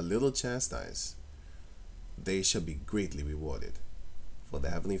been a little chastised, they shall be greatly rewarded. For the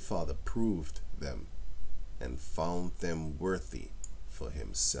Heavenly Father proved them and found them worthy for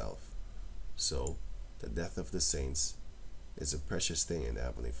himself. So, the death of the saints is a precious thing in the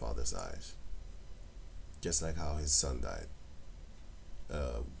Heavenly Father's eyes. Just like how his son died,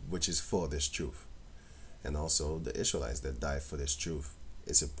 which is for this truth. And also the Israelites that died for this truth.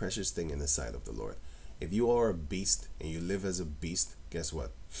 It's a precious thing in the sight of the Lord. If you are a beast and you live as a beast, guess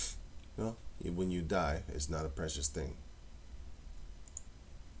what? Well, when you die, it's not a precious thing.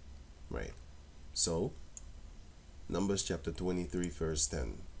 Right. So, Numbers chapter 23 verse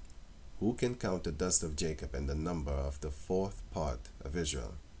 10. Who can count the dust of Jacob and the number of the fourth part of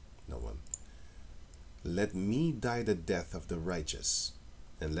Israel? No one. Let me die the death of the righteous,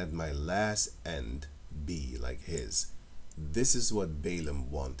 and let my last end be like his. This is what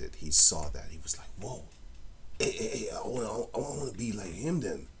Balaam wanted. He saw that. He was like, whoa, hey, I want to be like him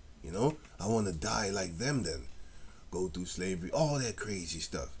then. You know, I want to die like them then. Go through slavery, all that crazy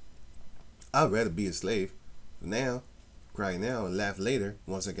stuff. I'd rather be a slave now, cry now and laugh later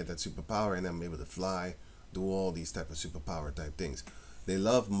once I get that superpower and I'm able to fly, do all these type of superpower type things. They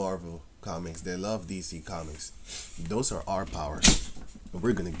love Marvel comics. They love DC comics. Those are our powers. And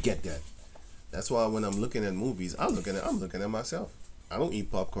we're going to get that. That's why when I'm looking at movies, I'm looking at myself. I don't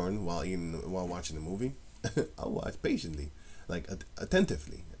eat popcorn while watching the movie. I watch patiently, like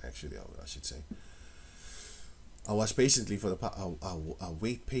attentively. Actually, I should say. I watch patiently for the power. I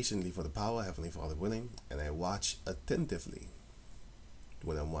wait patiently for the power, Heavenly Father willing, and I watch attentively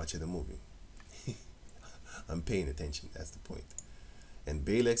when I'm watching a movie. I'm paying attention. That's the point. And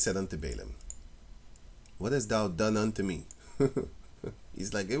Balak said unto Balaam, what hast thou done unto me?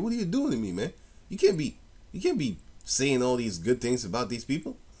 He's like, hey, what are you doing to me, man? You can't be saying all these good things about these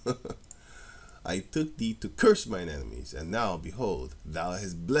people. I took thee to curse mine enemies, and now behold, thou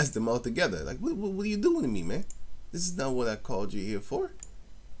hast blessed them altogether. Like, what are you doing to me, man? This is not what I called you here for.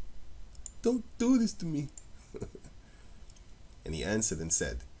 Don't do this to me. And he answered and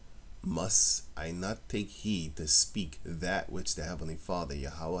said, must I not take heed to speak that which the Heavenly Father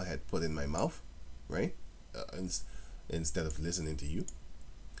Yahweh had put in my mouth? Right? Instead of listening to you.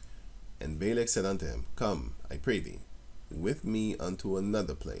 And Balak said unto him, come, I pray thee, with me unto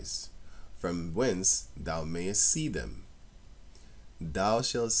another place, from whence thou mayest see them. Thou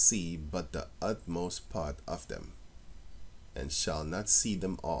shalt see but the utmost part of them, and shall not see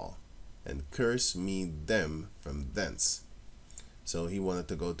them all, and curse me them from thence. So he wanted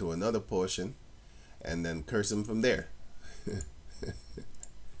to go to another portion and then curse him from there.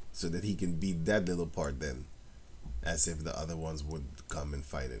 So that he can beat that little part then, as if the other ones would come and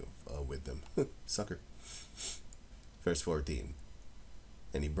fight with them. Sucker. Verse 14.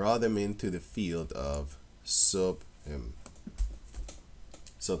 And he brought them into the field of Syphim.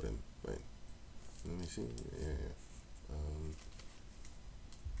 Syphim, right? Let me see. Yeah. Let me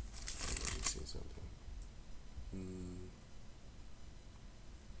see something.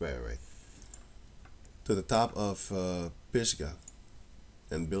 Right. To the top of Pisgah,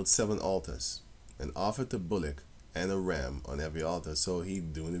 and built 7 altars, and offered the bullock and a ram on every altar. So he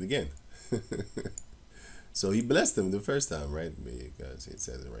doing it again. So he blessed them the first time, right? Because it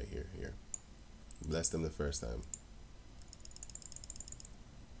says it right here. Blessed them the first time.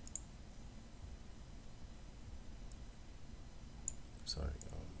 Sorry,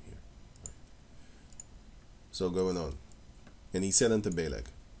 here. Right. So going on. And he said unto Balak,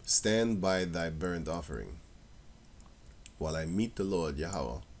 stand by thy burnt offering, while I meet the Lord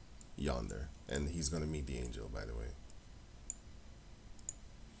Yahweh yonder. And he's going to meet the angel, by the way.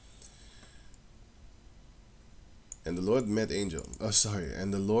 And the Lord met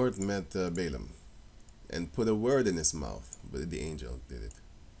and the Lord met Balaam, and put a word in his mouth, but the angel did it,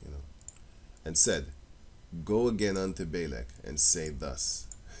 and said, go again unto Balak, and say thus.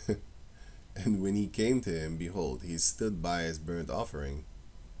 And when he came to him, behold, he stood by his burnt offering,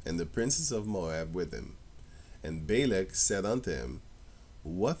 and the princes of Moab with him. And Balak said unto him,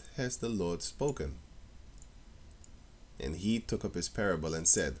 what has the Lord spoken? And he took up his parable and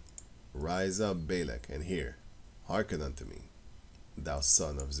said, rise up, Balak, and hear. Hearken unto me, thou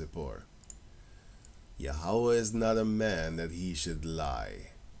son of Zippor. Yahweh is not a man that he should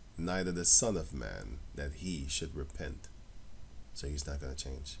lie, neither the son of man that he should repent. So he's not going to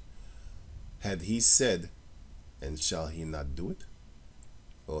change. Had he said, and shall he not do it?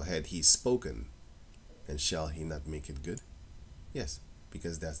 Or had he spoken, and shall he not make it good? Yes,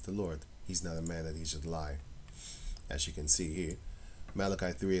 because that's the Lord. He's not a man that he should lie. As you can see here,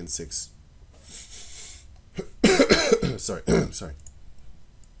 Malachi 3 and 6. Sorry.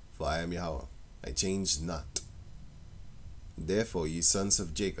 For I am Yahweh, I change not. Therefore, ye sons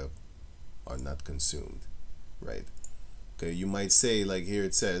of Jacob are not consumed. Right? Okay, you might say, like here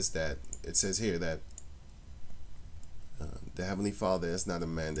it says here that the Heavenly Father is not a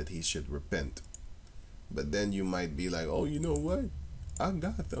man that he should repent. But then you might be like, oh, you know what? I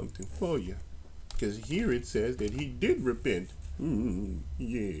got something for you. Because here it says that he did repent.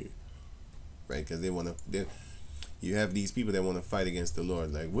 Yeah. Right? Because you have these people that want to fight against the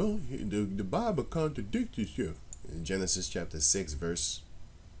Lord. Like, well, the Bible contradicts itself. In Genesis chapter 6, verse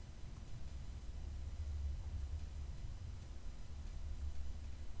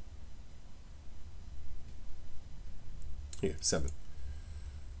 7.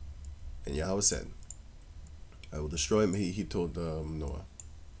 And Yahweh said, I will destroy him. He told Noah.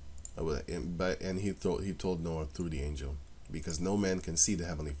 And he told Noah through the angel, because no man can see the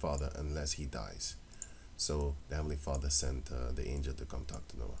Heavenly Father unless he dies. So the Heavenly Father sent the angel to come talk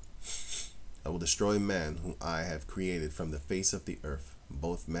to Noah. I will destroy man whom I have created from the face of the earth,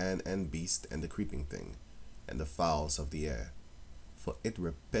 both man and beast, and the creeping thing, and the fowls of the air. For it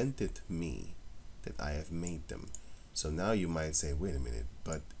repenteth me that I have made them. So now you might say, wait a minute,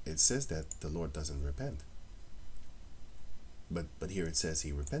 but it says that the Lord doesn't repent. But here it says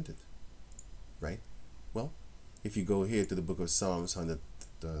he repented, right? Well, if you go here to the book of Psalms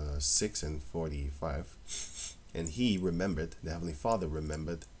 106 and 45, and he remembered, the Heavenly Father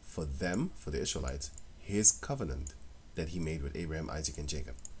remembered for them, for the Israelites, his covenant that he made with Abraham, Isaac, and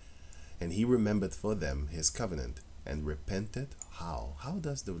Jacob. And he remembered for them his covenant and repented. How? How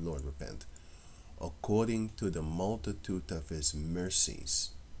does the Lord repent? According to the multitude of his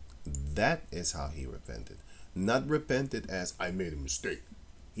mercies. That is how he repented. Not repented as, I made a mistake.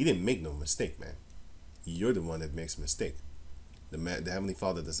 He didn't make no mistake, man. You're the one that makes a mistake. The Heavenly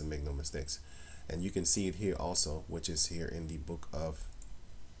Father doesn't make no mistakes. And you can see it here also, which is here in the book of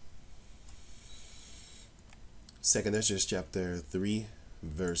 2nd Ezra chapter 3,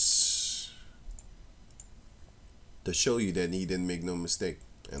 verse, to show you that he didn't make no mistake.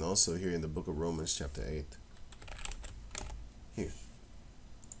 And also here in the book of Romans chapter 8. Here.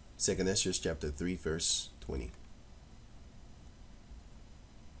 2nd Ezra chapter 3, verse 20.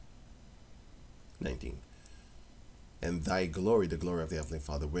 19. And thy glory, the glory of the Heavenly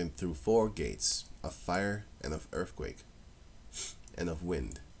Father, went through 4 gates of fire and of earthquake and of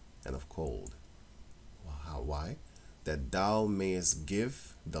wind and of cold. Why? That thou mayest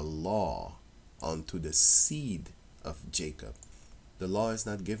give the law unto the seed of Jacob. The law is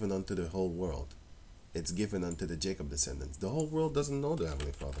not given unto the whole world. It's given unto the Jacob descendants. The whole world doesn't know the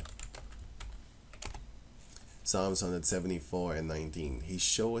Heavenly Father. Psalms 174 and 19. He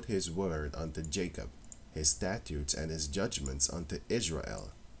showed his word unto Jacob, his statutes and his judgments unto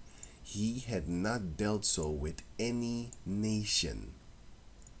Israel. He had not dealt so with any nation.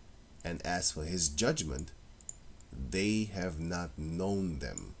 And as for his judgment, they have not known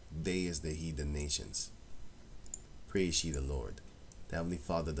them. They is the heathen nations. Praise ye the Lord. The Heavenly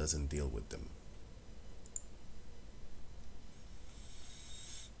Father doesn't deal with them.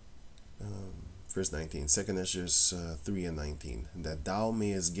 Verse 19, 2nd Ezra 3 and 19. That thou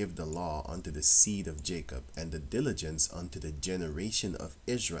mayest give the law unto the seed of Jacob, and the diligence unto the generation of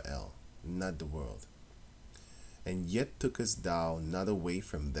Israel, not the world. And yet tookest thou not away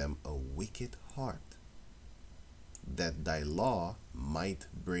from them a wicked heart, that thy law might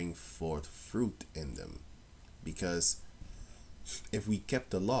bring forth fruit in them. Because if we kept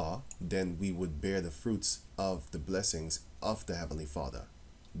the law, then we would bear the fruits of the blessings of the Heavenly Father.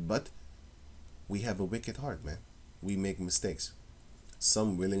 But we have a wicked heart, man. We make mistakes.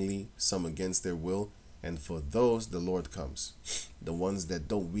 Some willingly, some against their will. And for those, the Lord comes. The ones that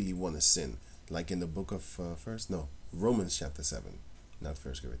don't really want to sin. Like in the book of Romans chapter 7. Not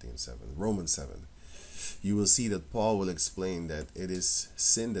 1 Corinthians 7. Romans 7. You will see that Paul will explain that it is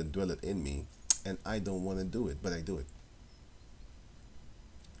sin that dwelleth in me, and I don't want to do it, but I do it.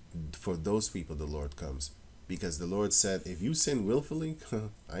 For those people, the Lord comes. Because the Lord said, if you sin willfully,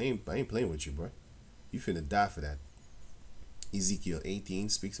 I ain't playing with you, bro. You finna die for that. Ezekiel 18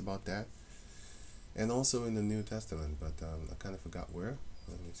 speaks about that. And also in the New Testament, but I kind of forgot where.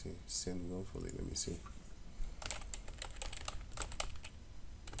 Let me see. Sin willfully. Let me see.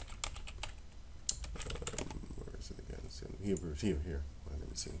 Where is it again? Sin. Hebrews. Here. Let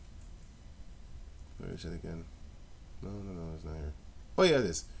me see. Where is it again? No, it's not here. Oh yeah, it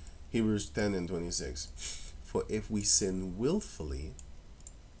is. Hebrews 10 and 26. For if we sin willfully,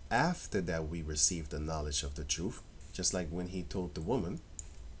 after that we receive the knowledge of the truth, just like when he told the woman,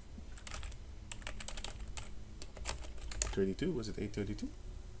 32, was it 8:32?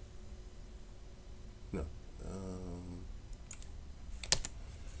 No.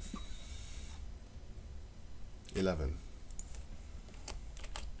 11.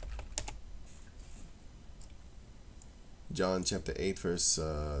 John chapter 8 verse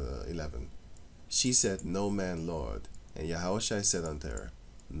 11. She said, No man, Lord. And Yahushua said unto her,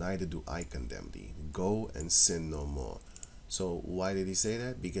 Neither do I condemn thee. Go and sin no more. So why did he say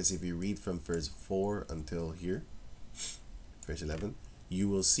that? Because if you read from verse 4 until here, verse 11, you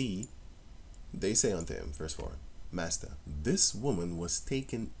will see they say unto him, verse 4, Master, this woman was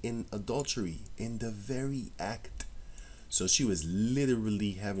taken in adultery, in the very act. So she was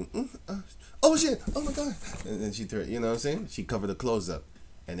literally having, oh shit, oh my God. And then she turned, you know what I'm saying? She covered the clothes up.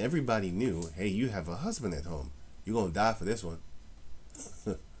 And everybody knew, hey, you have a husband at home. You're going to die for this one.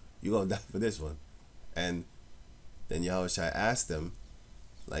 You're going to die for this one. And then Yahushua asked them,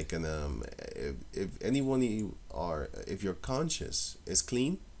 like, if anyone you are, if your conscience is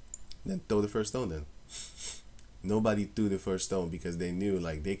clean, then throw the first stone then. Nobody threw the first stone because they knew,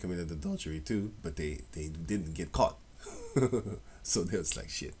 like, they committed adultery too, but they didn't get caught. So they was like,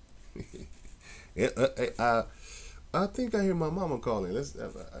 shit. I think I hear my mama calling. Let's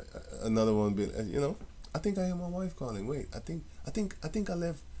another one. You know, I think I hear my wife calling. Wait, I think I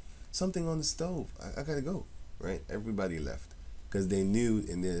left something on the stove. I gotta go. Right? Everybody left because they knew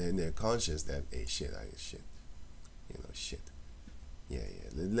in their conscience that, hey, shit, you know, shit. Yeah.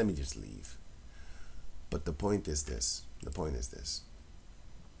 Let me just leave. But the point is this.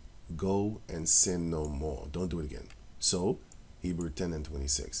 Go and sin no more. Don't do it again. So, Hebrews 10 and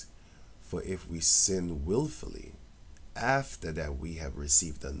 26. For if we sin willfully, after that we have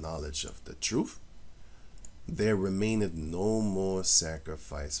received the knowledge of the truth, there remaineth no more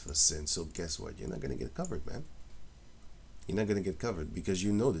sacrifice for sin. So guess what? You're not going to get covered, man. You're not going to get covered because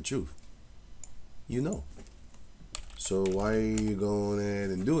you know the truth. You know. So why are you going ahead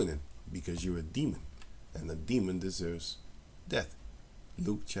and doing it? Because you're a demon. And a demon deserves death.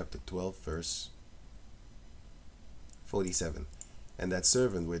 Luke chapter 12 verse 47. And that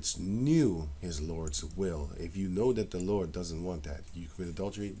servant which knew his Lord's will. If you know that the Lord doesn't want that, you commit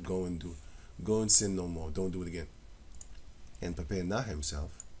adultery, go and sin no more. Don't do it again. And prepare not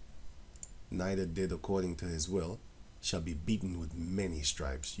himself, neither did according to his will, shall be beaten with many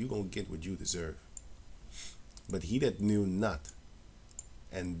stripes. You're going to get what you deserve. But he that knew not,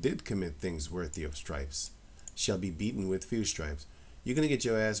 and did commit things worthy of stripes, shall be beaten with few stripes. You're going to get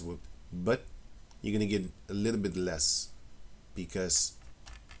your ass whooped, but you're going to get a little bit less because,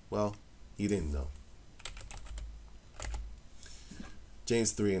 well, you didn't know.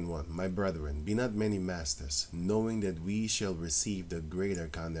 James 3 and 1. My brethren, be not many masters, knowing that we shall receive the greater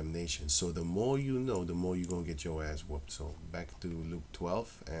condemnation. So the more you know, the more you're going to get your ass whooped. So back to Luke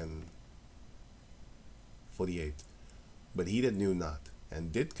 12 and 48. But he that knew not,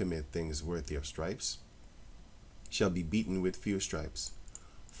 and did commit things worthy of stripes, shall be beaten with few stripes.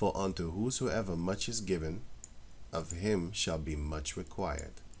 For unto whosoever much is given, of him shall be much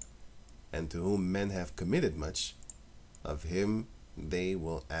required. And to whom men have committed much, of him they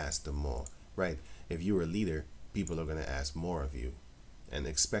will ask the more. Right? If you're a leader, people are going to ask more of you and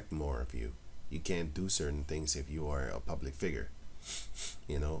expect more of you. You can't do certain things if you are a public figure.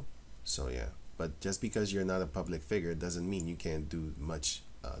 You know? So yeah. But just because you're not a public figure doesn't mean you can't do much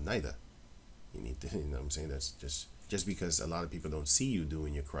neither. You need to, you know what I'm saying? That's just because a lot of people don't see you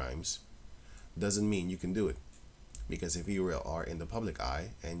doing your crimes doesn't mean you can do it. Because if you are in the public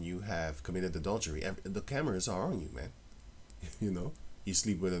eye and you have committed adultery, the cameras are on you, man. You know, you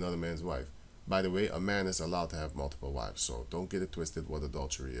sleep with another man's wife. By the way, a man is allowed to have multiple wives, so don't get it twisted what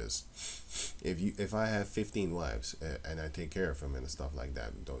adultery is. If I have 15 wives and I take care of them and stuff like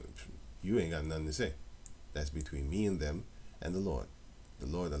that, you ain't got nothing to say. That's between me and them and the Lord. The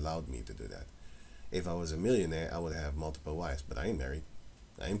Lord allowed me to do that. If I was a millionaire, I would have multiple wives, but I ain't married.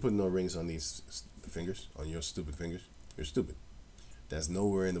 I ain't putting no rings on these fingers, on your stupid fingers. You're stupid. That's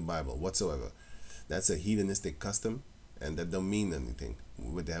nowhere in the Bible whatsoever. That's a hedonistic custom, and that don't mean anything.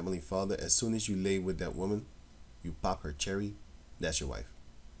 With the Heavenly Father, as soon as you lay with that woman, you pop her cherry, that's your wife.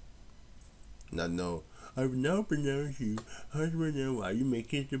 Not no, I will now pronounce you husband and wife. You may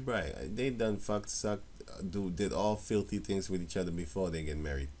kiss the bride. They done fucked, sucked, did all filthy things with each other before they get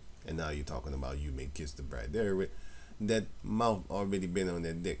married. And now you're talking about you may kiss the bride. That mouth already been on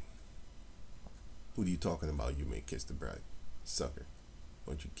that dick. Who are you talking about? You may kiss the bride, sucker.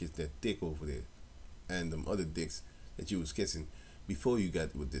 Why don't you kiss that dick over there, and them other dicks that you was kissing before you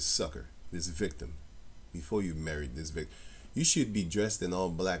got with this sucker, this victim, before you married this victim. You should be dressed in all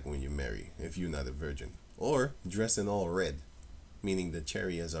black when you marry, if you're not a virgin, or dressed in all red, meaning the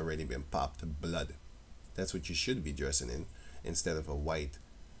cherry has already been popped, blood. That's what you should be dressing in, instead of a white,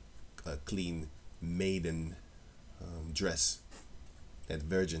 clean maiden dress, that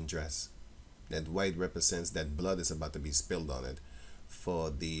virgin dress. That white represents that blood is about to be spilled on it for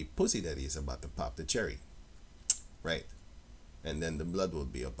the pussy that he's about to pop the cherry. Right. And then the blood will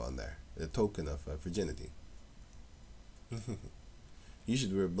be up on there. The token of virginity. You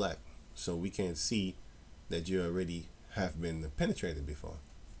should wear black so we can't see that you already have been penetrated before.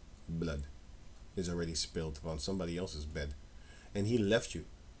 Blood is already spilled upon somebody else's bed. And he left you.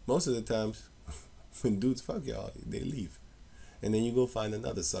 Most of the times, when dudes fuck y'all, they leave. And then you go find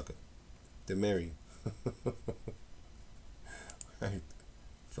another sucker to marry. Right.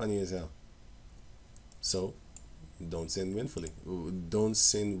 Funny as hell. So, don't sin willfully. Don't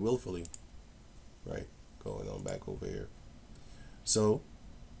sin willfully. Right. Going on back over here. So,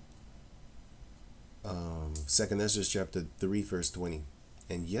 2 Ezra chapter 3 verse 20.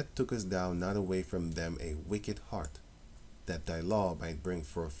 And yet tookest thou not away from them a wicked heart, that thy law might bring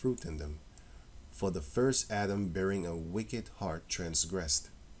forth fruit in them. For the first Adam, bearing a wicked heart, transgressed.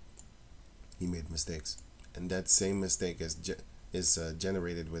 He made mistakes. And that same mistake is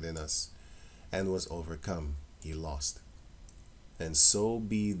generated within us, and was overcome. He lost. And so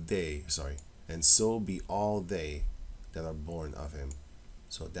be all they that are born of him.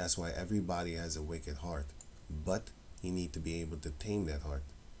 So that's why everybody has a wicked heart. But you need to be able to tame that heart.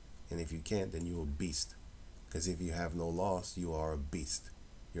 And if you can't, then you're a beast. Because if you have no laws, you are a beast.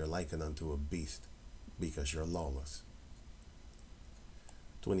 You're likened unto a beast, because you're lawless.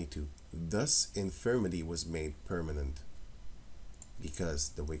 22. Thus infirmity was made permanent, because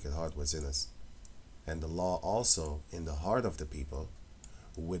the wicked heart was in us. And the law also in the heart of the people,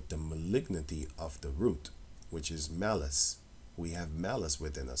 with the malignity of the root, which is malice. We have malice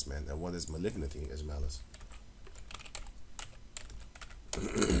within us, man. And what is malignity? Is malice.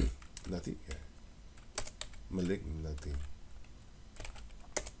 Nothing. Yeah. Malignity.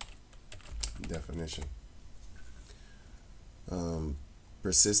 Definition.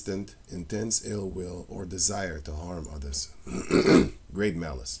 Persistent, intense ill will or desire to harm others. Great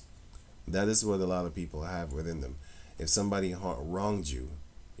malice. That is what a lot of people have within them. If somebody wronged you,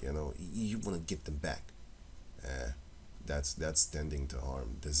 you want to get them back. That's tending to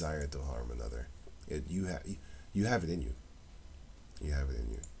harm, desire to harm another. You have it in you. You have it in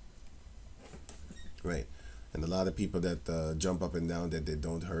you. Right. And a lot of people that jump up and down that they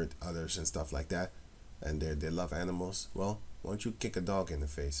don't hurt others and stuff like that, and they love animals. Well, why don't you kick a dog in the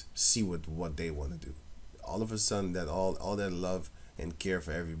face? See what they want to do. All of a sudden, that all that love and care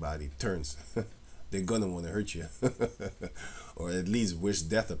for everybody turns. They're gonna want to hurt you, or at least wish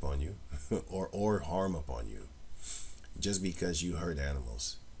death upon you, or harm upon you, just because you hurt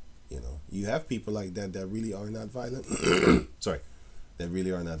animals. You have people like that really are not violent. Sorry, that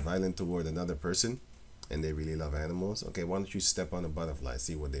really are not violent toward another person, and they really love animals. Okay, why don't you step on a butterfly,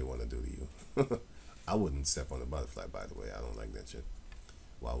 see what they want to do to you? I wouldn't step on a butterfly, by the way. I don't like that shit.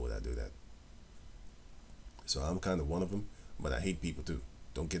 Why would I do that? So I'm kind of one of them, but I hate people too.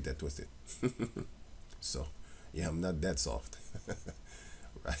 Don't get that twisted. So, yeah, I'm not that soft.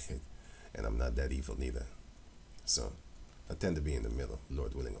 Right? And I'm not that evil neither. So, I tend to be in the middle,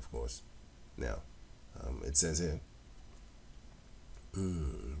 Lord willing, of course. Now, it says here,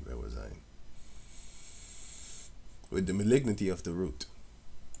 where was I? With the malignity of the root.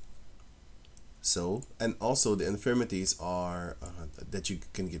 So, and also the infirmities are that you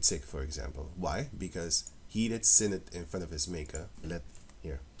can get sick, for example. Why? Because he that sinneth in front of his maker,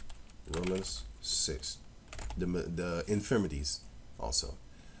 Romans 6. The infirmities also.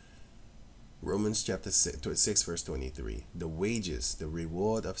 Romans chapter 6 verse 23. The wages, the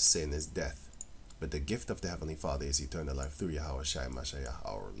reward of sin is death, but the gift of the Heavenly Father is eternal life through Yahushua Mashiach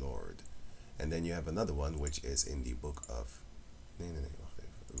our Lord. And then you have another one which is in the book of, wait a minute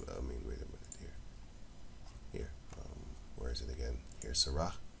here. Where is it again? Here,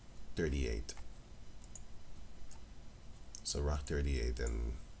 Sirach 38. Sirach 38,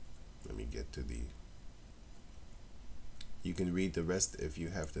 and let me get to you can read the rest if you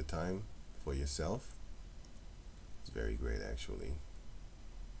have the time for yourself. It's very great, actually.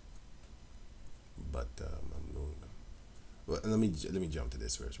 But I'm doing. Well, let me jump to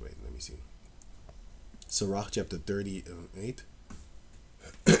this first. Wait, let me see. Sirach chapter 38.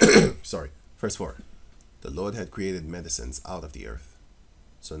 Sorry, verse 4. The Lord had created medicines out of the earth,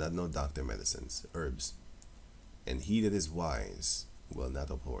 so not no doctor medicines, herbs, and he that is wise will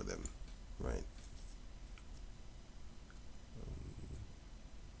not abhor them. Right.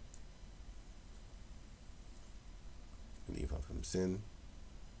 Leave off from sin.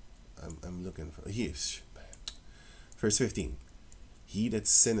 I'm looking for here. Verse 15. He that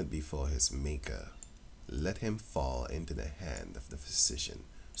sinneth before his maker, let him fall into the hand of the physician.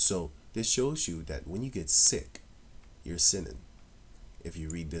 So this shows you that when you get sick, you're sinning. If you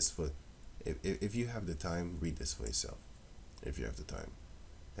read this for If you have the time, read this for yourself. If you have the time,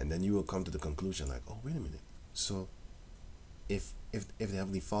 and then you will come to the conclusion like, oh, wait a minute. So if the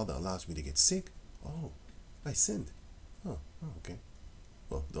Heavenly Father allows me to get sick, oh, I sinned. Oh, okay.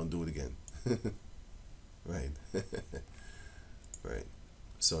 Well, don't do it again. Right. Right.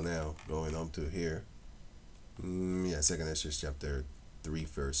 So now going on to here. Second Ezra chapter 3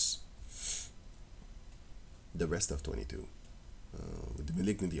 verse the rest of 22. With the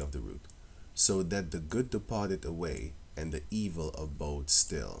malignity of the root, so that the good departed away, and the evil abode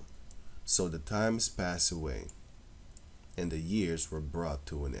still. So the times passed away, and the years were brought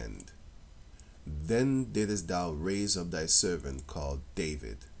to an end. Then didst thou raise up thy servant called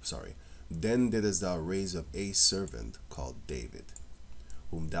David. Then didst thou raise up a servant called David,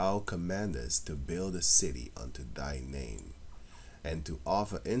 whom thou commandest to build a city unto thy name, and to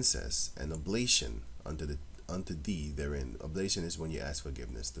offer incense and oblation unto thee therein. Oblation is when you ask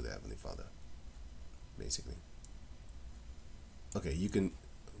forgiveness to the Heavenly Father, basically. Okay,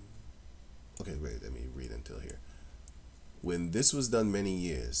 wait, let me read until here. When this was done many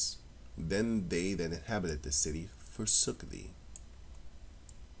years, then they that inhabited the city forsook thee,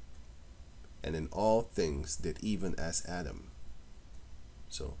 and in all things did even as Adam.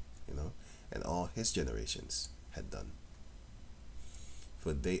 So, and all his generations had done.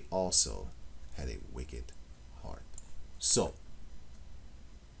 For they also had a wicked heart. So,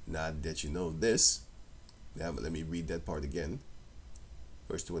 now that you know this, now let me read that part again.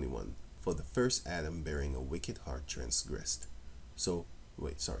 Verse 21. For the first Adam bearing a wicked heart transgressed. So,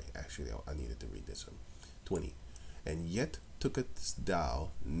 actually I needed to read this one. 20. And yet tookest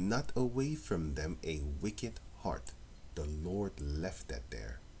thou not away from them a wicked heart. The Lord left that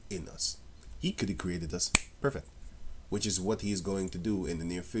there in us. He could have created us perfect, which is what he is going to do in the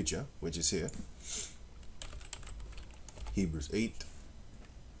near future, which is here. Hebrews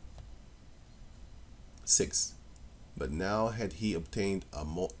 8:6. But now had he obtained a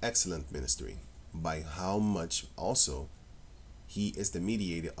more excellent ministry, by how much also he is the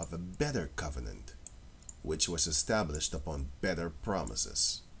mediator of a better covenant, which was established upon better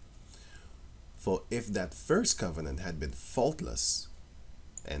promises. For if that first covenant had been faultless,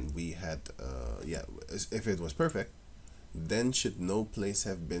 and we had, if it was perfect, then should no place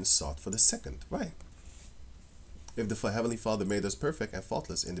have been sought for the second. Right. If the Heavenly Father made us perfect and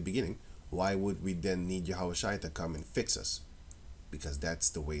faultless in the beginning, why would we then need Yahushua to come and fix us? Because that's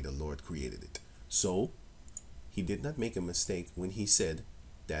the way the Lord created it. So, he did not make a mistake when he said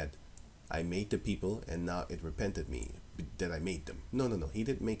that I made the people and now it repented me that I made them. No. He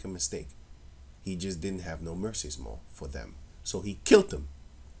didn't make a mistake. He just didn't have no mercies more for them. So he killed them.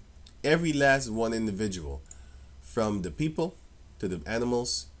 Every last one individual. From the people to the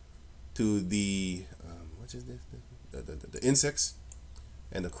animals to the what is this? The insects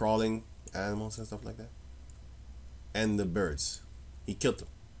and the crawling animals and stuff like that, and the birds. He killed them.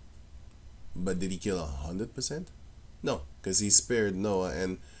 But did he kill 100%? No, because he spared Noah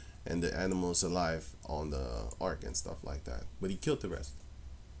and the animals alive on the ark and stuff like that. But he killed the rest.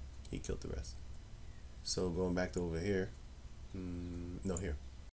 He killed the rest. So going back to over here, no, here.